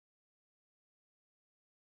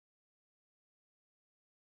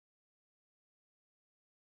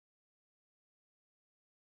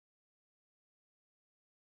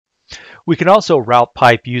We can also route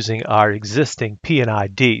pipe using our existing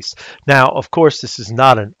PIDs. Now, of course, this is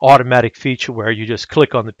not an automatic feature where you just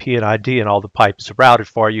click on the PID and all the pipe is routed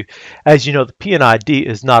for you. As you know, the PID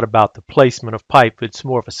is not about the placement of pipe, it's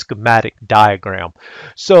more of a schematic diagram.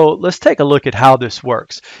 So let's take a look at how this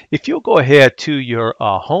works. If you'll go ahead to your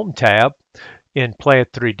Home tab, in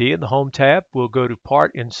Plant 3D, in the Home tab, we'll go to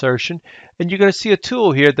Part Insertion, and you're going to see a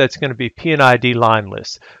tool here that's going to be PID Line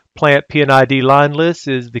List. Plant PID Line List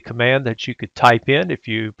is the command that you could type in if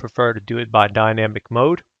you prefer to do it by dynamic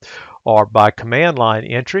mode or by command line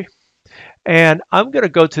entry. And I'm going to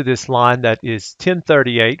go to this line that is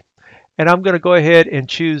 1038, and I'm going to go ahead and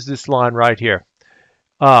choose this line right here.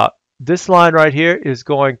 This line right here is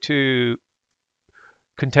going to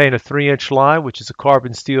contain a 3-inch line, which is a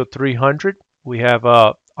carbon steel 300. We have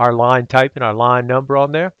our line type and our line number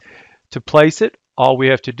on there. To place it, all we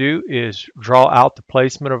have to do is draw out the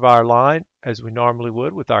placement of our line as we normally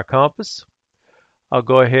would with our compass. I'll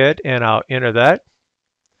go ahead and I'll enter that.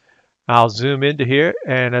 I'll zoom into here,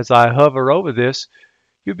 and as I hover over this,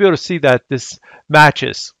 you'll be able to see that this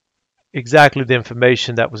matches exactly the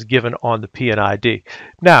information that was given on the PID.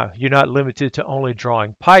 Now, you're not limited to only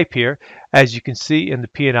drawing pipe here. As you can see in the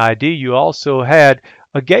PID, you also had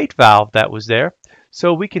a gate valve that was there.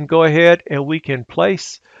 So we can go ahead and we can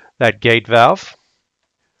place that gate valve.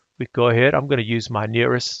 We go ahead, I'm going to use my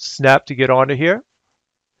nearest snap to get onto here.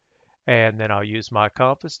 And then I'll use my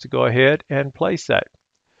compass to go ahead and place that.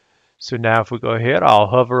 So now if we go ahead, I'll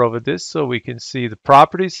hover over this so we can see the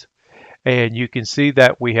properties. And you can see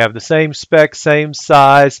that we have the same spec, same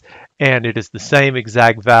size, and it is the same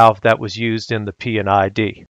exact valve that was used in the PID.